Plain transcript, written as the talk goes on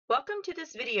Welcome to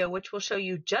this video, which will show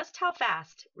you just how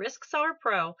fast RiskSolver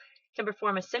Pro can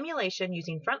perform a simulation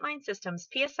using Frontline Systems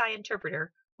PSI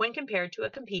interpreter when compared to a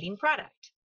competing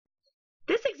product.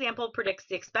 This example predicts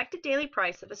the expected daily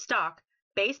price of a stock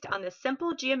based on the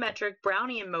simple geometric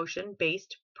Brownian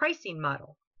motion-based pricing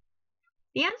model.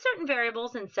 The uncertain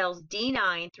variables in cells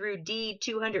D9 through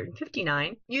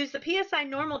D259 use the PSI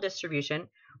normal distribution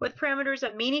with parameters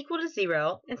of mean equal to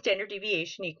 0 and standard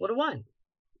deviation equal to 1.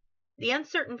 The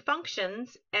uncertain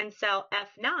functions in cell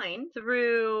F9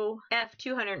 through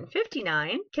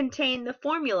F259 contain the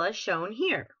formula shown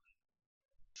here.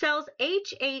 Cells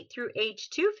H8 through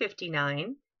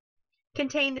H259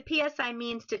 contain the PSI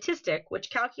mean statistic,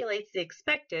 which calculates the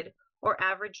expected or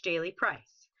average daily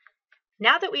price.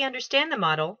 Now that we understand the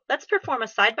model, let's perform a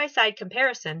side-by-side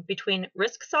comparison between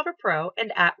RiskSolver Pro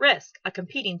and @Risk, a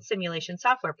competing simulation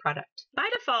software product. By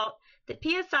default, the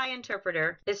PSI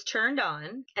interpreter is turned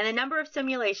on, and the number of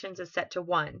simulations is set to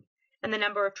 1, and the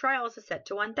number of trials is set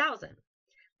to 1,000.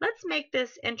 Let's make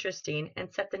this interesting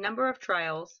and set the number of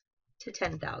trials to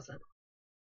 10,000.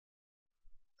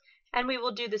 And we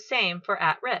will do the same for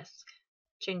 @Risk.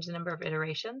 Change the number of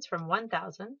iterations from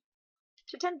 1,000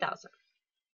 to 10,000.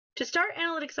 To start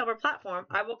Analytics Solver platform,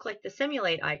 I will click the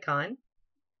Simulate icon.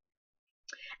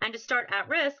 And to start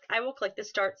 @Risk, I will click the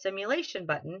Start Simulation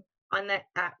button on the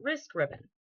 @Risk ribbon.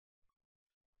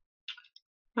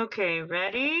 Okay,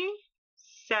 ready,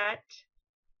 set,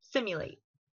 simulate.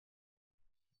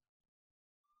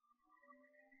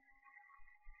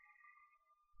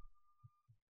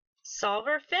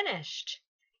 Solver finished.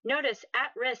 Notice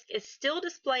 @Risk is still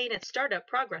displaying its startup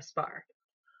progress bar.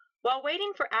 While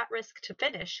waiting for @Risk to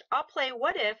finish, I'll play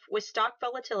What If with stock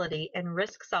volatility in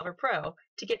RiskSolver Pro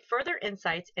to get further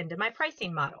insights into my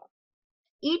pricing model.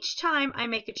 Each time I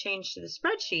make a change to the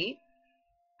spreadsheet,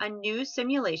 a new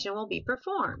simulation will be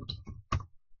performed.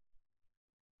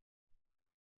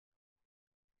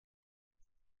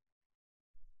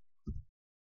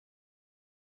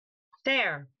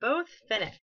 There, both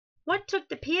finished. What took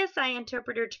the PSI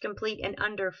interpreter to complete in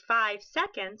under 5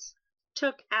 seconds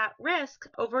took @Risk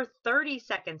over 30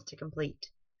 seconds to complete.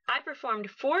 I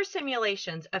performed 4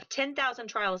 simulations of 10,000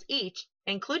 trials each,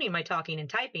 including my talking and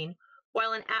typing,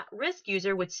 while an @Risk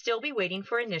user would still be waiting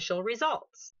for initial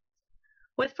results.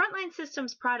 With Frontline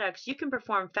Systems products, you can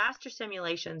perform faster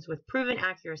simulations with proven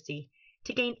accuracy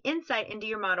to gain insight into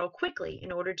your model quickly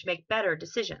in order to make better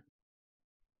decisions.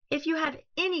 If you have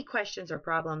any questions or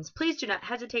problems, please do not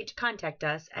hesitate to contact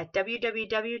us at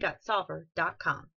www.solver.com.